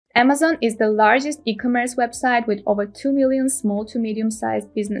Amazon is the largest e-commerce website with over 2 million small to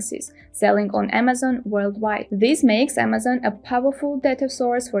medium-sized businesses selling on Amazon worldwide. This makes Amazon a powerful data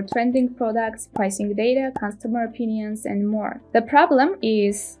source for trending products, pricing data, customer opinions, and more. The problem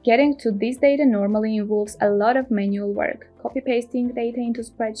is getting to this data normally involves a lot of manual work, copy-pasting data into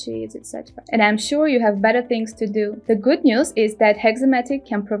spreadsheets, etc. And I'm sure you have better things to do. The good news is that Hexomatic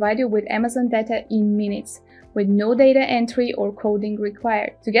can provide you with Amazon data in minutes, with no data entry or coding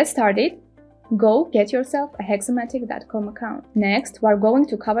required. To get started, go get yourself a hexomatic.com account. Next, we're going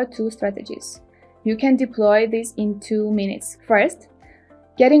to cover two strategies. You can deploy this in 2 minutes. First,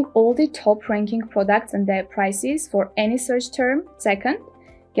 getting all the top ranking products and their prices for any search term. Second,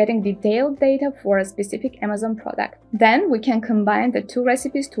 getting detailed data for a specific Amazon product. Then we can combine the two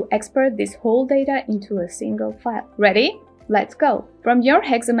recipes to export this whole data into a single file. Ready? Let's go! From your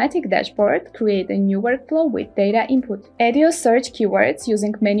Hexomatic dashboard, create a new workflow with data input. Add your search keywords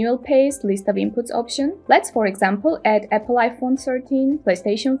using manual paste list of inputs option. Let's, for example, add Apple iPhone 13,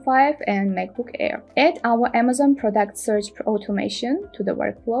 PlayStation 5, and MacBook Air. Add our Amazon product search automation to the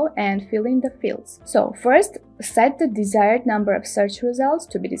workflow and fill in the fields. So first, set the desired number of search results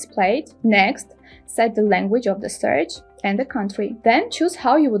to be displayed. Next, set the language of the search and the country. Then choose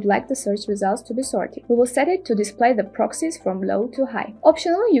how you would like the search results to be sorted. We will set it to display the proxies from low to high.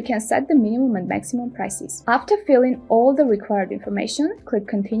 Optionally, you can set the minimum and maximum prices. After filling all the required information, click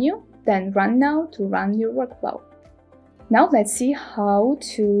Continue, then Run Now to run your workflow. Now let's see how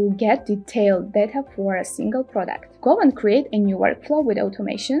to get detailed data for a single product. Go and create a new workflow with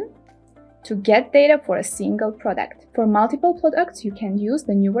automation to get data for a single product. For multiple products, you can use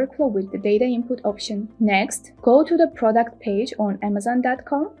the new workflow with the data input option. Next, go to the product page on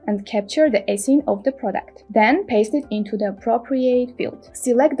Amazon.com and capture the ASIN of the product. Then paste it into the appropriate field.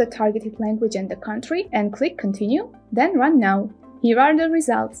 Select the targeted language and the country and click Continue, then Run Now. Here are the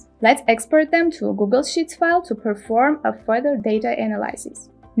results. Let's export them to a Google Sheets file to perform a further data analysis.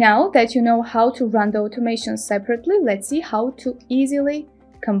 Now that you know how to run the automation separately, let's see how to easily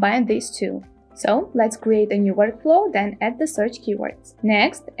combine these two. So let's create a new workflow, then add the search keywords.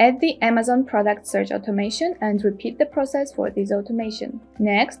 Next, add the Amazon product search automation and repeat the process for this automation.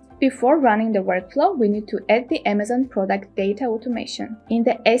 Next, before running the workflow, we need to add the Amazon product data automation. In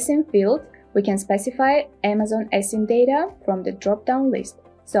the ASIN field, we can specify Amazon ASIN data from the drop-down list.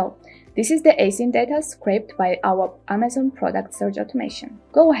 So this is the ASIN data scraped by our Amazon product search automation.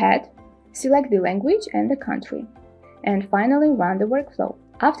 Go ahead, select the language and the country, and finally run the workflow.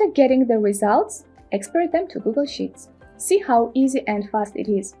 After getting the results, export them to Google Sheets. See how easy and fast it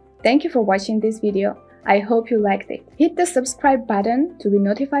is. Thank you for watching this video. I hope you liked it. Hit the subscribe button to be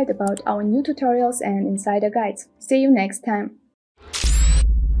notified about our new tutorials and insider guides. See you next time.